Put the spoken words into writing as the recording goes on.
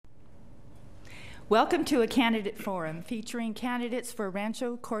Welcome to a candidate forum featuring candidates for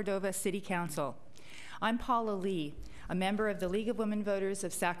Rancho Cordova City Council. I'm Paula Lee, a member of the League of Women Voters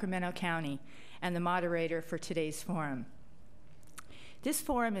of Sacramento County and the moderator for today's forum. This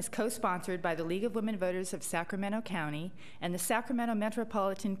forum is co-sponsored by the League of Women Voters of Sacramento County and the Sacramento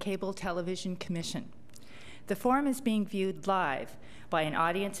Metropolitan Cable Television Commission. The forum is being viewed live by an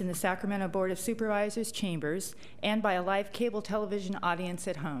audience in the Sacramento Board of Supervisors chambers and by a live cable television audience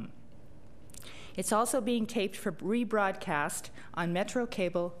at home. It's also being taped for rebroadcast on Metro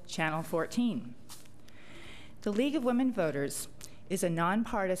Cable Channel 14. The League of Women Voters is a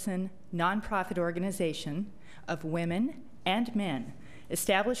nonpartisan, nonprofit organization of women and men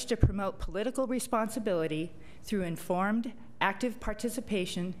established to promote political responsibility through informed, active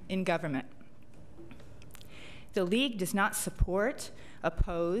participation in government. The League does not support,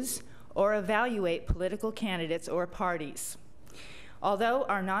 oppose, or evaluate political candidates or parties. Although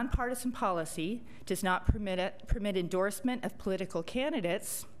our nonpartisan policy does not permit endorsement of political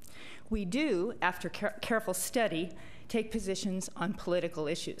candidates, we do, after careful study, take positions on political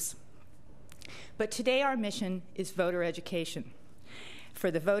issues. But today our mission is voter education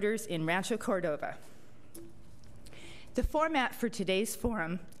for the voters in Rancho Cordova. The format for today's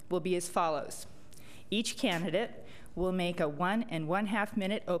forum will be as follows. Each candidate will make a 1 1/2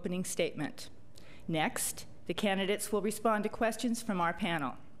 minute opening statement. Next, the candidates will respond to questions from our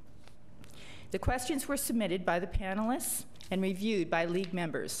panel. The questions were submitted by the panelists and reviewed by League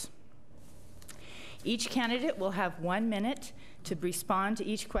members. Each candidate will have 1 minute to respond to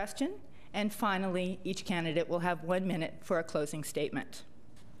each question, and finally, each candidate will have 1 minute for a closing statement.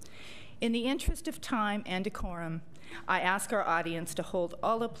 In the interest of time and decorum, I ask our audience to hold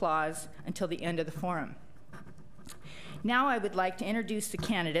all applause until the end of the forum. Now I would like to introduce the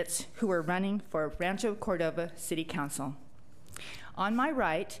candidates who are running for Rancho Cordova City Council. On my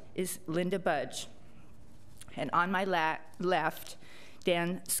right is Linda Budge, and on my left,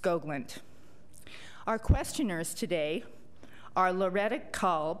 Dan Skoglund. Our questioners today are Loretta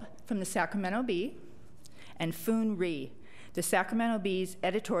Kalb from the Sacramento Bee and Foon Rhee, the Sacramento Bee's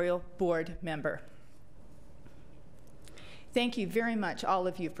editorial board member. Thank you very much, all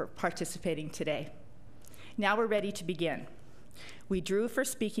of you, for participating today. Now we're ready to begin. We drew for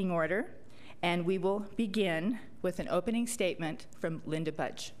speaking order, and we will begin with an opening statement from Linda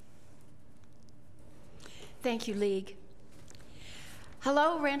Budge. Thank you, League.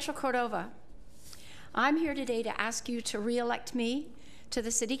 Hello, Rancho Cordova. I'm here today to ask you to re-elect me to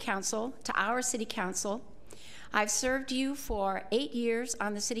the City Council, to our City Council. I've served you for 8 years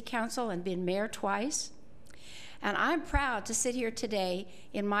on the City Council and been mayor twice. And I'm proud to sit here today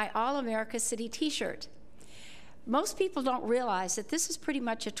in my All-America City t-shirt. Most people don't realize that this is pretty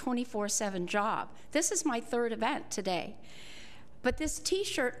much a 24/7 job. This is my 3rd event today. But this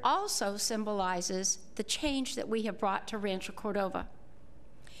t-shirt also symbolizes the change that we have brought to Rancho Cordova.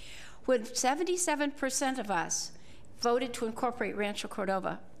 When 77% of us voted to incorporate Rancho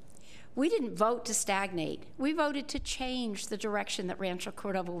Cordova, we didn't vote to stagnate. We voted to change the direction that Rancho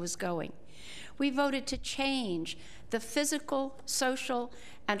Cordova was going. We voted to change the physical, social,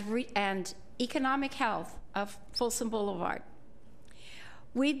 and economic health of Folsom Boulevard.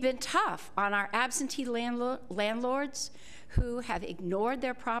 We've been tough on our absentee landlords who have ignored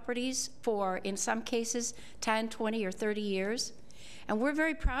their properties for, in some cases, 10, 20, or 30 years, and we're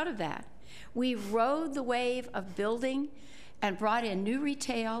very proud of that. We rode the wave of building and brought in new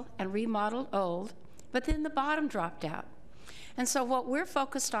retail and remodeled old, but then the bottom dropped out. And so what we're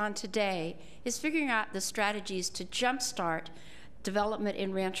focused on today is figuring out the strategies to jumpstart development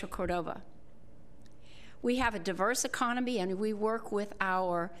in Rancho Cordova. We have a diverse economy, and we work with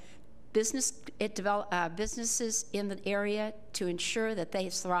our businesses in the area to ensure that they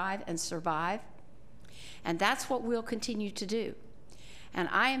thrive and survive. And that's what we'll continue to do. And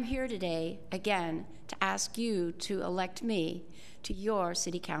I am here today, again, to ask you to elect me to your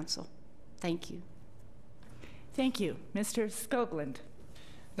City Council. Thank you. Thank you. Mr. Skoglund.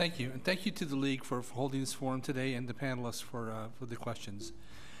 Thank you, and thank you to the League for holding this forum today and the panelists for the questions.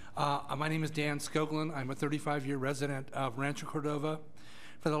 My name is Dan Skoglund. I'm a 35-year resident of Rancho Cordova.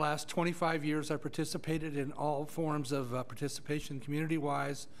 For the last 25 years, I participated in all forms of participation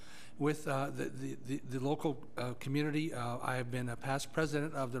community-wise with the local community. I have been a past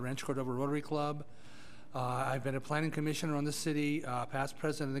president of the Rancho Cordova Rotary Club. I've been a planning commissioner on the city, past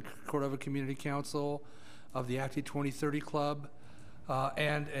president of the Cordova Community Council, of the Active 2030 Club,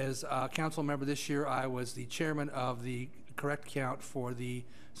 and as a council member this year, I was the chairman of the correct count for the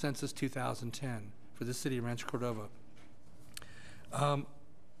Census 2010 for the city of Rancho Cordova. I'm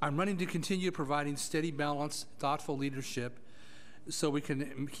running to continue providing steady, balanced, thoughtful leadership so we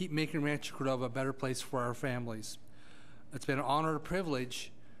can keep making Rancho Cordova a better place for our families. It's been an honor and a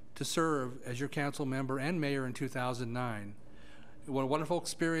privilege to serve as your council member and mayor in 2009. What a wonderful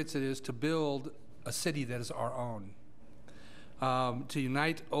experience it is to build a city that is our own. To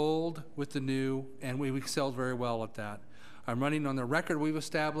unite old with the new, and we excelled very well at that. I'm running on the record we've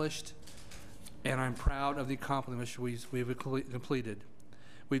established, and I'm proud of the accomplishments we've completed.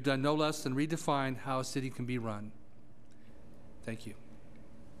 We've done no less than redefine how a city can be run. Thank you.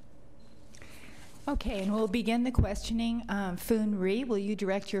 Okay, and we'll begin the questioning. Foon Rhee, will you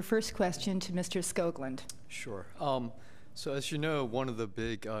direct your first question to Mr. Skoglund? Sure. So as you know, one of the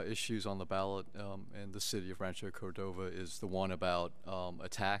big issues on the ballot in the city of Rancho Cordova is the one about a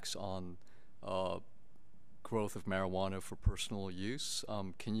tax on growth of marijuana for personal use.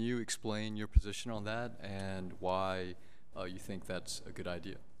 Can you explain your position on that and why you think that's a good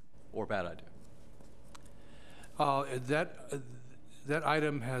idea or bad idea? That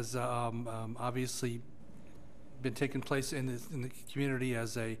item has obviously been taking place in the community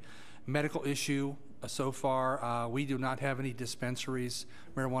as a medical issue. So far, we do not have any dispensaries,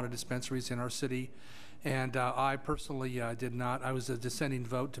 marijuana dispensaries in our city, and I personally did not. I was a dissenting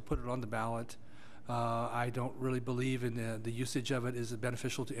vote to put it on the ballot. I don't really believe in the usage of it is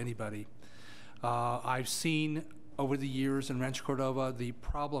beneficial to anybody. I've seen over the years in Rancho Cordova the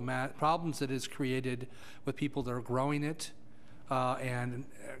problems that is created with people that are growing it and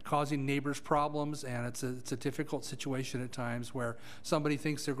causing neighbors problems, and it's a difficult situation at times where somebody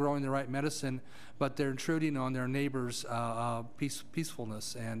thinks they're growing the right medicine, but they're intruding on their neighbors'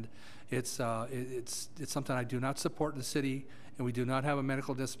 peacefulness, and it's something I do not support in the city, and we do not have a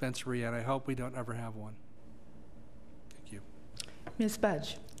medical dispensary, and I hope we don't ever have one. Thank you. Ms.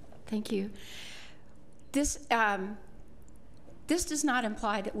 Budge. Thank you. This does not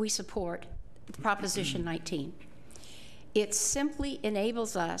imply that we support Proposition 19. It simply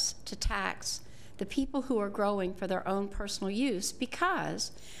enables us to tax the people who are growing for their own personal use,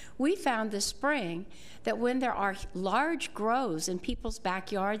 because we found this spring that when there are large grows in people's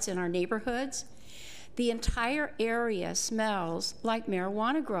backyards in our neighborhoods, the entire area smells like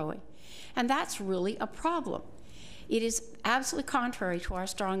marijuana growing. And that's really a problem. It is absolutely contrary to our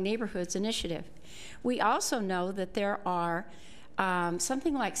Strong Neighborhoods initiative. We also know that there are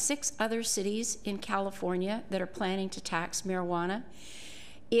something like 6 other cities in California that are planning to tax marijuana.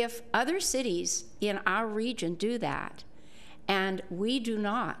 If other cities in our region do that, and we do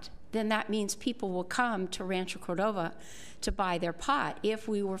not, then that means people will come to Rancho Cordova to buy their pot if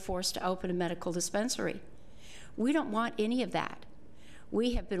we were forced to open a medical dispensary. We don't want any of that.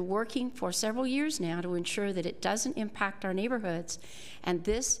 We have been working for several years now to ensure that it doesn't impact our neighborhoods, and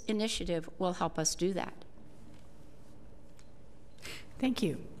this initiative will help us do that. Thank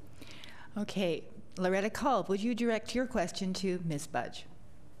you. Okay, Loretta Kolb, would you direct your question to Ms. Budge?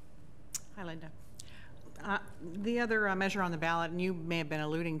 Hi, Linda. The other measure on the ballot, and you may have been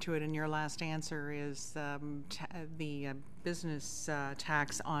alluding to it in your last answer, is the business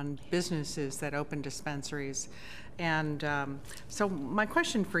tax on businesses that open dispensaries. And so my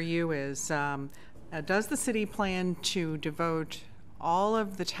question for you is, does the city plan to devote all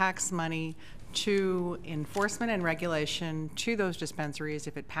of the tax money to enforcement and regulation to those dispensaries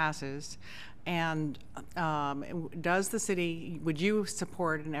if it passes? And does the city, would you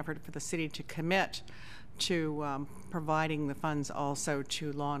support an effort for the city to commit to providing the funds also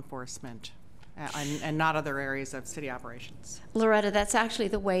to law enforcement and not other areas of city operations? Loretta, that's actually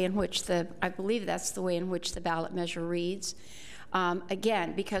the way in which I believe that's the way in which the ballot measure reads.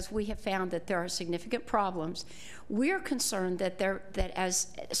 Again, because we have found that there are significant problems, we're concerned that as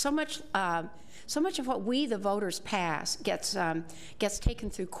so much of what we, the voters, pass gets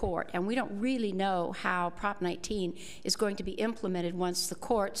taken through court, and we don't really know how Prop 19 is going to be implemented once the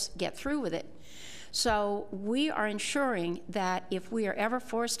courts get through with it. So we are ensuring that if we are ever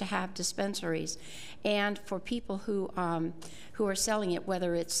forced to have dispensaries, and for people who are selling it,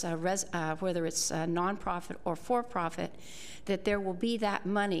 whether it's nonprofit or for-profit, that there will be that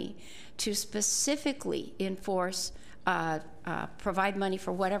money to specifically enforce, provide money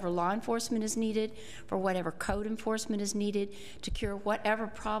for whatever law enforcement is needed, for whatever code enforcement is needed, to cure whatever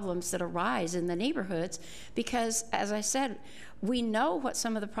problems that arise in the neighborhoods. Because, as I said, we know what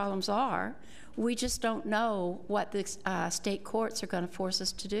some of the problems are. We just don't know what the state courts are going to force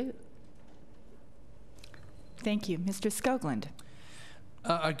us to do. Thank you. Mr. Skoglund.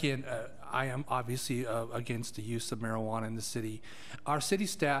 Again, I am obviously against the use of marijuana in the city. Our city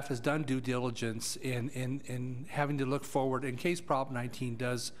staff has done due diligence in having to look forward in case Prop 19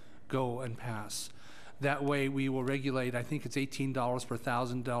 does go and pass. That way we will regulate, I think it's $18 per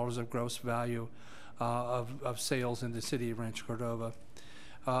 $1,000 of gross value of sales in the city of Rancho Cordova.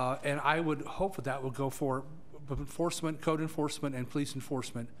 And I would hope that would go for enforcement, code enforcement, and police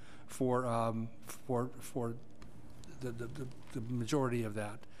enforcement for the majority of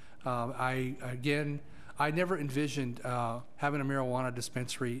that. I never envisioned having a marijuana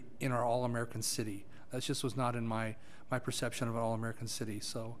dispensary in our all-American city. That just was not in my perception of an all-American city.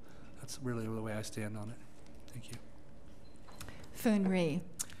 So that's really the way I stand on it. Thank you. Foon Rhee.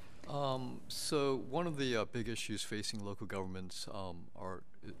 So one of the big issues facing local governments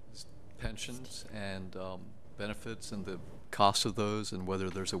is pensions and benefits and the cost of those, and whether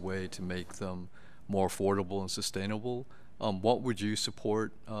there's a way to make them more affordable and sustainable. What would you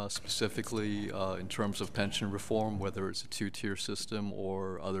support specifically in terms of pension reform, whether it's a two-tier system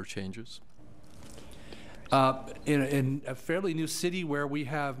or other changes? In a fairly new city where we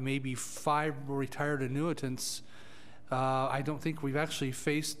have maybe 5 retired annuitants, I don't think we've actually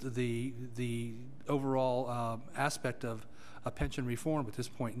faced the overall aspect of a pension reform at this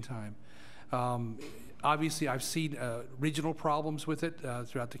point in time. Obviously, I've seen regional problems with it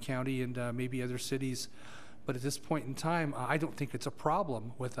throughout the county and maybe other cities, but at this point in time, I don't think it's a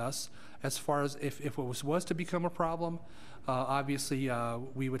problem with us. As far as if it was to become a problem, obviously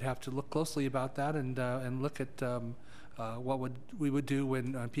we would have to look closely about that and look at what we would do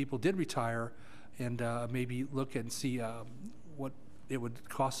when people did retire, and maybe look and see what it would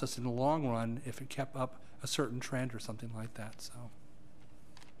cost us in the long run if it kept up a certain trend or something like that. So,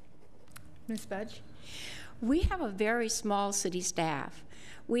 Ms. Budge? We have a very small city staff.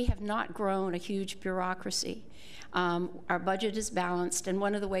 We have not grown a huge bureaucracy. Our budget is balanced, and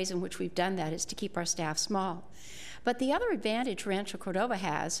one of the ways in which we've done that is to keep our staff small. But the other advantage Rancho Cordova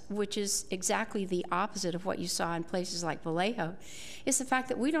has, which is exactly the opposite of what you saw in places like Vallejo, is the fact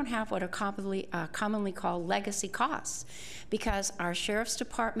that we don't have what are commonly called legacy costs, because our sheriff's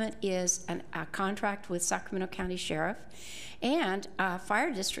department is a contract with Sacramento County Sheriff, and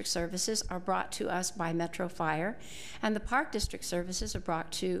fire district services are brought to us by Metro Fire, and the park district services are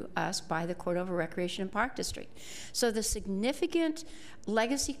brought to us by the Cordova Recreation and Park District. So the significant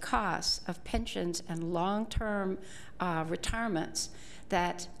legacy costs of pensions and long-term retirements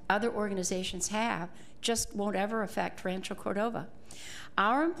that other organizations have just won't ever affect Rancho Cordova.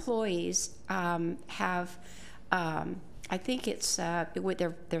 Our employees have, I think it's,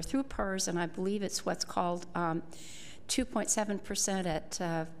 they're through PERS, and I believe it's what's called 2.7% at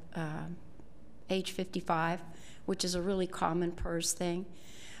age 55, which is a really common PERS thing.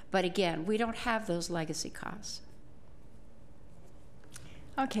 But again, we don't have those legacy costs.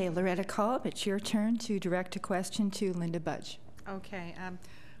 Okay, Loretta Kolb, it's your turn to direct a question to Linda Budge. Okay.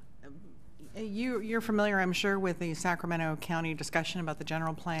 You're familiar, I'm sure, with the Sacramento County discussion about the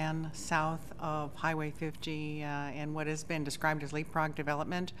general plan south of Highway 50 and what has been described as leapfrog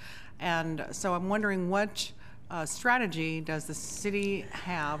development. And so I'm wondering, what strategy does the city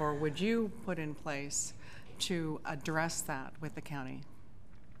have, or would you put in place to address that with the county?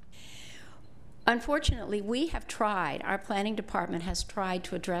 Unfortunately, we have tried, our planning department has tried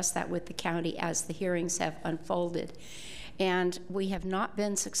to address that with the county as the hearings have unfolded, and we have not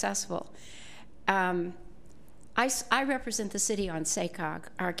been successful. I represent the city on SACOG,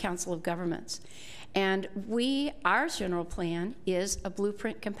 our Council of Governments, and our general plan is a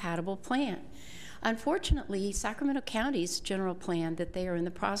blueprint-compatible plan. Unfortunately, Sacramento County's general plan that they are in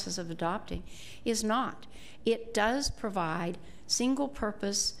the process of adopting is not. It does provide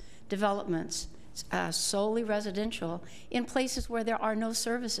single-purpose developments, solely residential, in places where there are no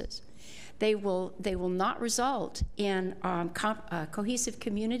services. They will not result in cohesive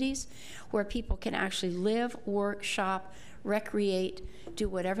communities where people can actually live, work, shop, recreate, do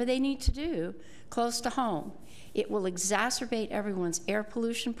whatever they need to do close to home. It will exacerbate everyone's air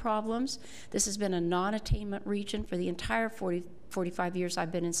pollution problems. This has been a non-attainment region for the entire 45 years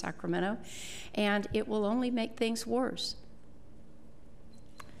I've been in Sacramento, and it will only make things worse.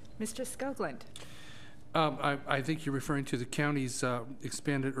 Mr. Skoglund. I think you're referring to the county's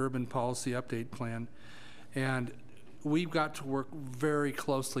expanded urban policy update plan, and we've got to work very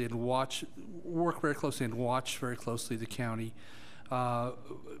closely and watch very closely the county,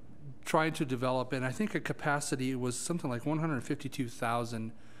 trying to develop, and I think a capacity was something like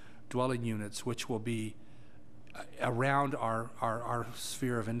 152,000 dwelling units, which will be around our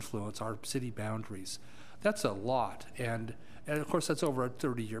sphere of influence, our city boundaries. That's a lot, and of course that's over a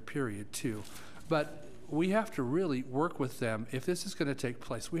 30-year period too. But we have to really work with them. If this is going to take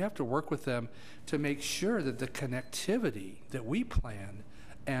place, we have to work with them to make sure that the connectivity that we plan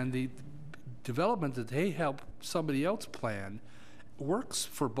and the development that they help somebody else plan works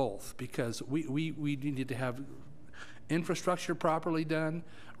for both, because we need to have infrastructure properly done,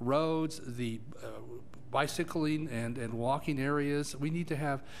 roads, the bicycling and walking areas. We need to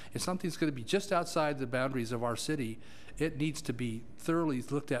have, if something's going to be just outside the boundaries of our city, it needs to be thoroughly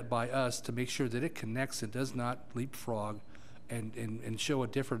looked at by us to make sure that it connects and does not leapfrog and show a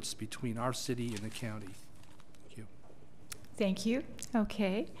difference between our city and the county. Thank you. Thank you.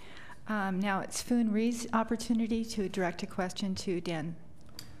 Okay. Now it's Foon Ree's opportunity to direct a question to Dan.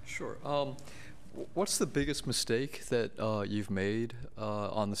 Sure. What's the biggest mistake that you've made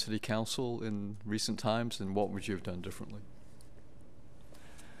on the city council in recent times, and what would you have done differently?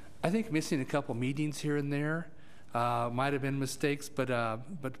 I think missing a couple meetings here and there might have been mistakes, but to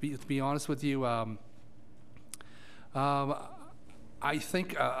be honest with you, I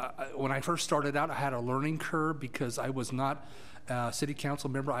think when I first started out, I had a learning curve because I was not a city council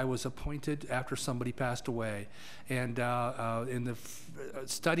member. I was appointed after somebody passed away, and in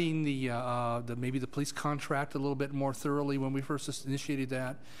studying maybe the police contract a little bit more thoroughly when we first initiated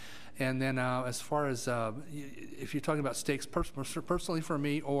that. And then as far as if you're talking about mistakes personally for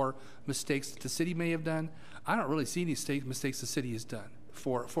me or mistakes that the city may have done, I don't really see any mistakes the city has done.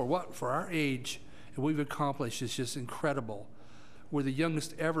 For our age, and we've accomplished is just incredible. We're the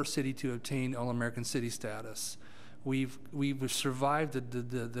youngest ever city to obtain All-American City status. We've survived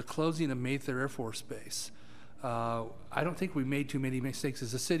the closing of Mayfair Air Force Base. I don't think we made too many mistakes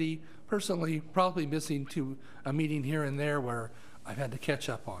as a city. Personally, probably missing a meeting here and there where I've had to catch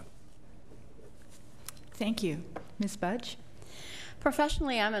up on. Thank you. Ms. Budge?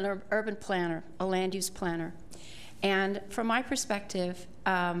 Professionally, I'm an urban planner, a land use planner. And from my perspective,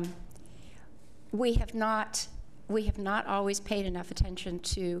 we have not always paid enough attention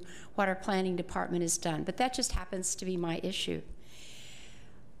to what our planning department has done, but that just happens to be my issue.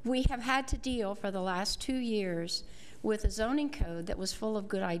 We have had to deal for the last 2 years with a zoning code that was full of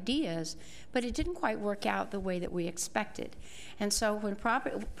good ideas, but it didn't quite work out the way that we expected. And so when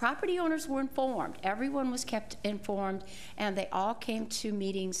property owners were informed, everyone was kept informed, and they all came to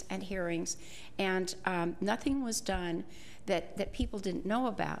meetings and hearings, and nothing was done that people didn't know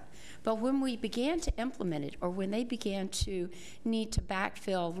about. But when we began to implement it, or when they began to need to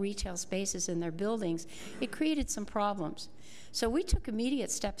backfill retail spaces in their buildings, it created some problems. So we took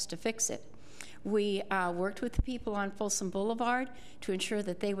immediate steps to fix it. We worked with the people on Folsom Boulevard to ensure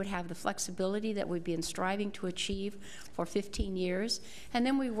that they would have the flexibility that we've been striving to achieve for 15 years. And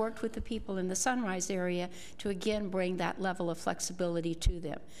then we worked with the people in the Sunrise area to again bring that level of flexibility to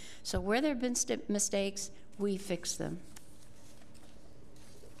them. So where there have been mistakes, we fix them.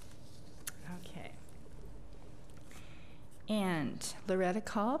 Okay. And Loretta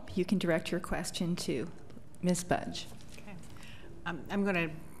Kolb, you can direct your question to Ms. Budge. Okay. I'm going to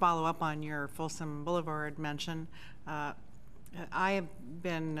follow up on your Folsom Boulevard mention. I have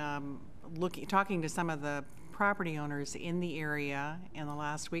been talking to some of the property owners in the area in the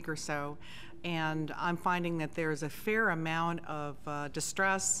last week or so, and I'm finding that there's a fair amount of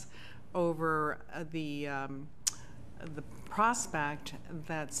distress over the prospect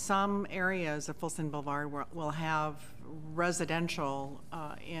that some areas of Folsom Boulevard will have residential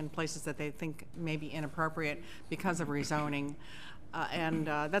in places that they think may be inappropriate because of rezoning. And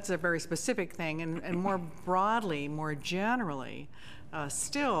that's a very specific thing. And more broadly, more generally,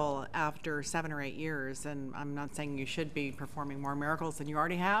 still after 7 or 8 years, and I'm not saying you should be performing more miracles than you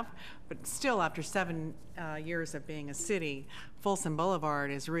already have, but still after 7 years of being a city, Folsom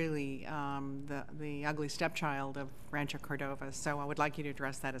Boulevard is really the ugly stepchild of Rancho Cordova. So I would like you to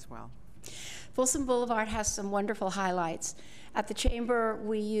address that as well. Folsom Boulevard has some wonderful highlights. At the Chamber,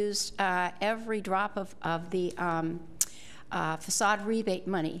 we used every drop of the facade rebate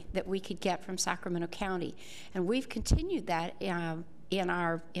money that we could get from Sacramento County, and we've continued that in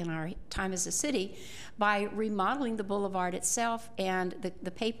our time as a city by remodeling the boulevard itself, and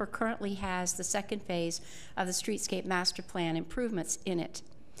the paper currently has the second phase of the Streetscape Master Plan improvements in it.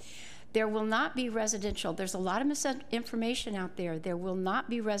 There will not be residential. There's a lot of misinformation out there. There will not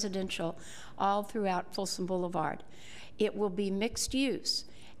be residential all throughout Folsom Boulevard. It will be mixed use.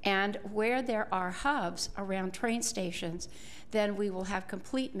 And where there are hubs around train stations, then we will have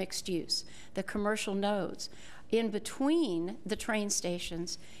complete mixed use. The commercial nodes. In between the train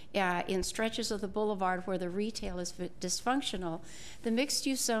stations, in stretches of the boulevard where the retail is dysfunctional, the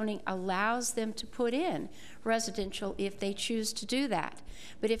mixed-use zoning allows them to put in residential if they choose to do that.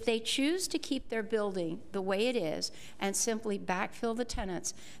 But if they choose to keep their building the way it is and simply backfill the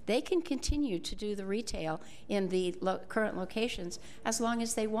tenants, they can continue to do the retail in the current locations as long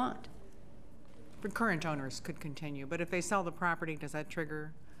as they want. The current owners could continue, but if they sell the property, does that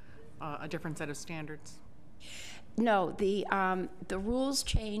trigger a different set of standards? No, the rules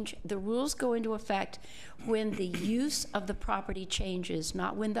change. The rules go into effect when the use of the property changes,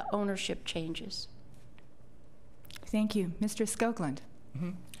 not when the ownership changes. Thank you. Mr. Skoglund.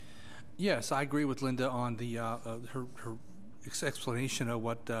 Yes, I agree with Linda on the her explanation of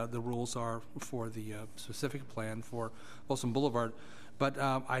what the rules are for the specific plan for Folsom Boulevard. But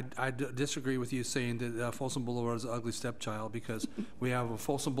I disagree with you saying that Folsom Boulevard is an ugly stepchild, because we have a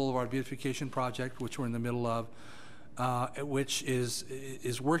Folsom Boulevard beautification project, which we're in the middle of, which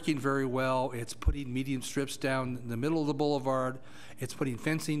is working very well. It's putting median strips down in the middle of the boulevard. It's putting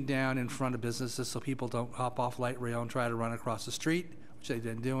fencing down in front of businesses so people don't hop off light rail and try to run across the street, which they've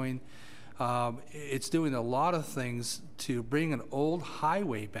been doing. It's doing a lot of things to bring an old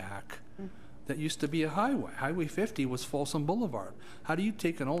highway back that used to be a highway. Highway 50 was Folsom Boulevard. How do you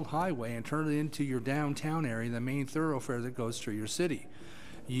take an old highway and turn it into your downtown area, the main thoroughfare that goes through your city?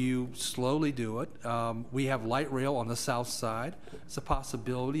 You slowly do it. We have light rail on the south side. It's a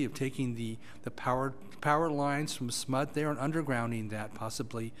possibility of taking the power lines from SMUD there and undergrounding that,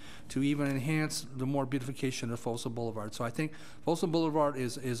 possibly to even enhance the more beautification of Folsom Boulevard. So I think Folsom Boulevard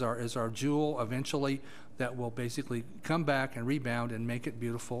is our jewel eventually that will basically come back and rebound and make it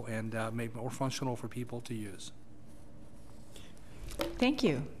beautiful and make it more functional for people to use. Thank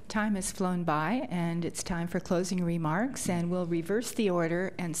you. Time has flown by, and it's time for closing remarks, and we'll reverse the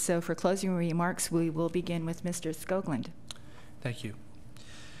order. And so for closing remarks, we will begin with Mr. Skoglund. Thank you.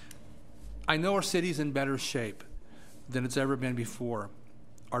 I know our city's in better shape than it's ever been before.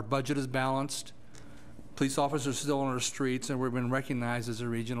 Our budget is balanced. Police officers are still on our streets, and we've been recognized as a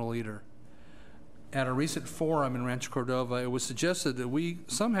regional leader. At a recent forum in Rancho Cordova, it was suggested that we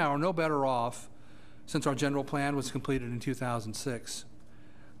somehow are no better off since our general plan was completed in 2006.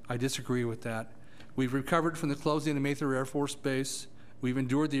 I disagree with that. We've recovered from the closing of Mather Air Force Base. We've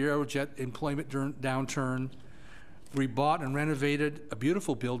endured the Aerojet employment downturn. We bought and renovated a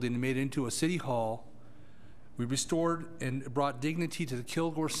beautiful building and made it into a city hall. We restored and brought dignity to the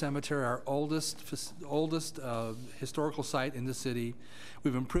Kilgore Cemetery, our oldest historical site in the city.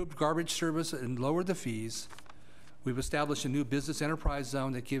 We've improved garbage service and lowered the fees. We've established a new business enterprise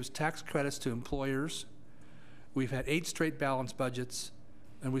zone that gives tax credits to employers. We've had 8 straight balanced budgets,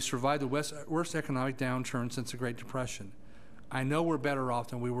 and we survived the worst economic downturn since the Great Depression. I know we're better off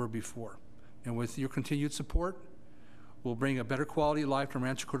than we were before. And with your continued support, we'll bring a better quality of life to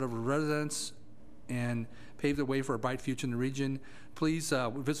Rancho Cordova residents and pave the way for a bright future in the region. Please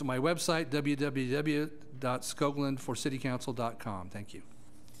visit my website, www.skoglundforcitycouncil.com. Thank you.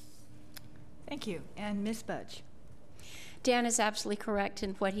 Thank you. And Ms. Budge. Dan is absolutely correct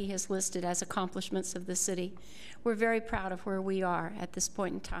in what he has listed as accomplishments of the city. We're very proud of where we are at this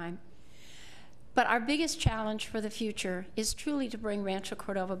point in time. But our biggest challenge for the future is truly to bring Rancho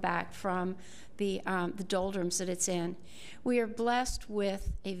Cordova back from the doldrums that it's in. We are blessed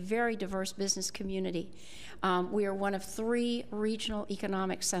with a very diverse business community. We are one of 3 regional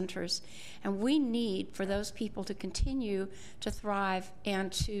economic centers, and we need for those people to continue to thrive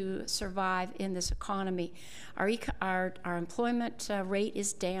and to survive in this economy. Our employment rate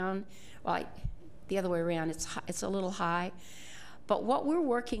is down. Well, the other way around, it's a little high. But what we're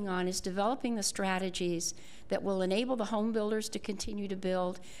working on is developing the strategies that will enable the home builders to continue to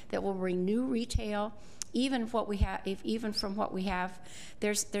build, that will bring new retail, even from what we have.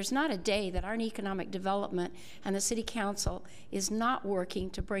 There's not a day that our economic development and the City Council is not working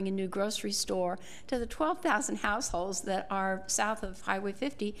to bring a new grocery store to the 12,000 households that are south of Highway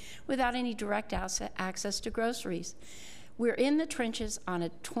 50 without any direct access to groceries. We're in the trenches on a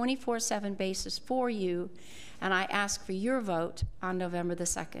 24/7 basis for you, and I ask for your vote on November the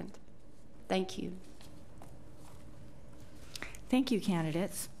 2nd. Thank you. Thank you,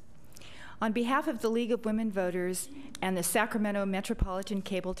 candidates. On behalf of the League of Women Voters and the Sacramento Metropolitan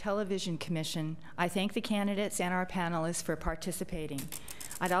Cable Television Commission, I thank the candidates and our panelists for participating.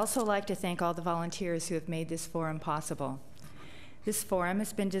 I'd also like to thank all the volunteers who have made this forum possible. This forum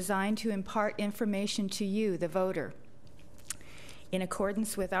has been designed to impart information to you, the voter, in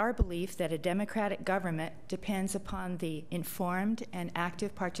accordance with our belief that a democratic government depends upon the informed and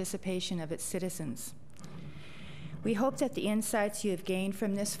active participation of its citizens. We hope that the insights you have gained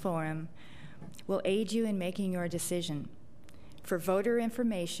from this forum will aid you in making your decision. For voter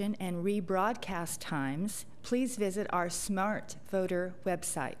information and rebroadcast times, please visit our Smart Voter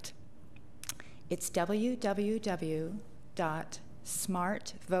website. It's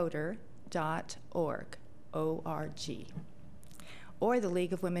www.smartvoter.org, O-R-G. Or the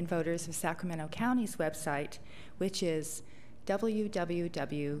League of Women Voters of Sacramento County's website, which is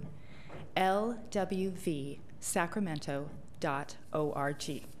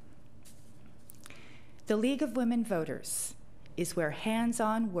www.lwvsacramento.org. The League of Women Voters is where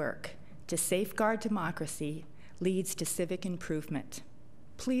hands-on work to safeguard democracy leads to civic improvement.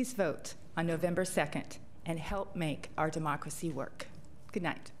 Please vote on November 2nd and help make our democracy work. Good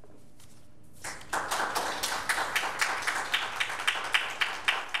night.